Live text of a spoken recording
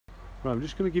Right, I'm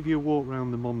just going to give you a walk around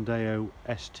the Mondeo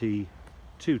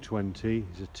ST220.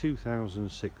 It's a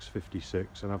 2006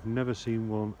 56 and I've never seen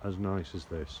one as nice as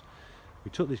this. We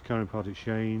took this car in part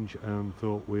exchange and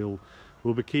thought we'll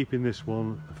be keeping this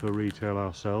one for retail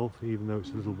ourselves, even though it's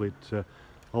a little bit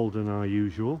older than our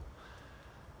usual.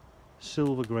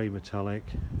 Silver grey metallic.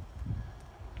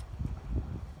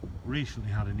 Recently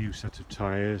had a new set of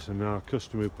tyres, and our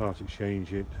customer who part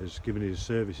exchanged it has given it a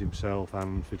service himself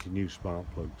and fitted new spark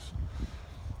plugs.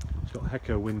 It's got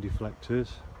Heco wind deflectors.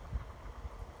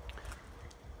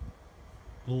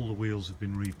 All the wheels have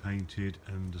been repainted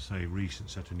and, as I say, recent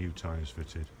set of new tyres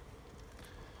fitted.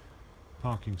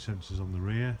 Parking sensors on the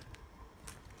rear.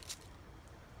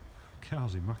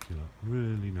 Car's immaculate,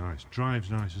 really nice. Drives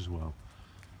nice as well.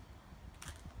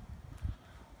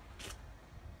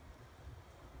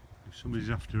 If somebody's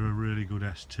after a really good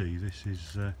ST, this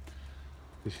is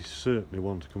certainly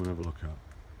one to come and have a look at.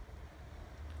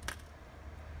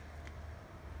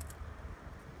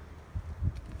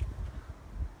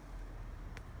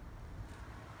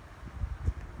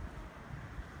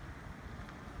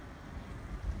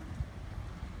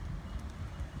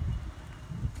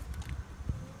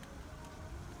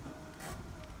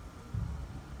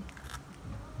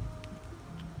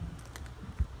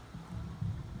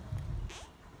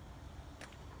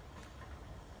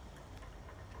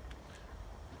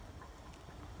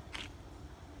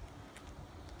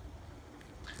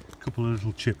 Couple of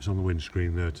little chips on the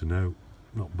windscreen there to note,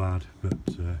 not bad, but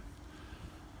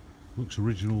looks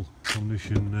original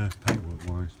condition paintwork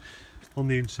wise. On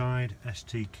the inside,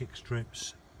 ST kick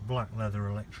strips, black leather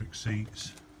electric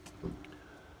seats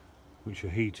which are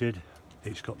heated.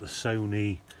 It's got the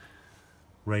Sony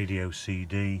radio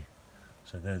CD,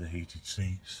 so they're the heated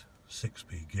seats.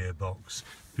 6-speed gearbox,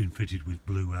 been fitted with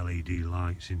blue LED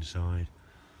lights inside.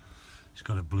 It's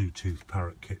got a Bluetooth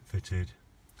parrot kit fitted.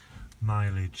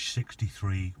 Mileage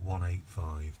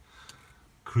 63,185.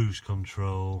 Cruise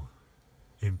control,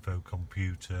 info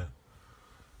computer,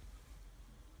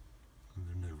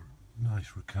 and the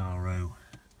nice Recaro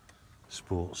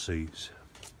sport seats.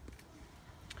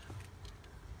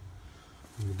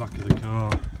 In the back of the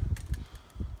car,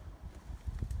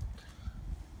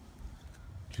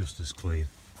 just as clean.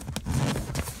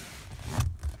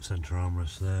 Centre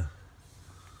armrest there.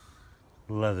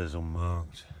 Leather's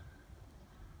unmarked.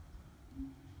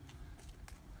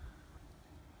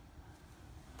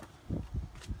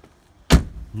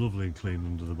 Lovely and clean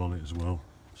under the bonnet as well,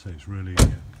 so it's really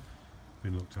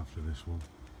been looked after, this one.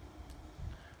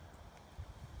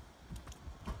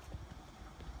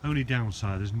 Only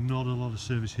downside, there's not a lot of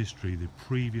service history. The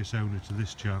previous owner to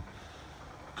this chap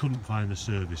couldn't find the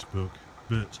service book,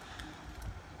 but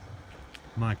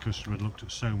my customer had looked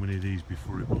at so many of these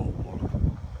before he bought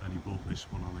one, and he bought this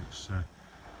one on its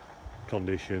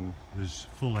condition. There's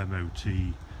full MOT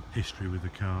history with the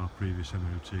car, previous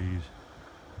MOTs.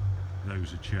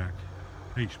 Those are check,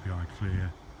 HPI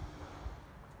clear,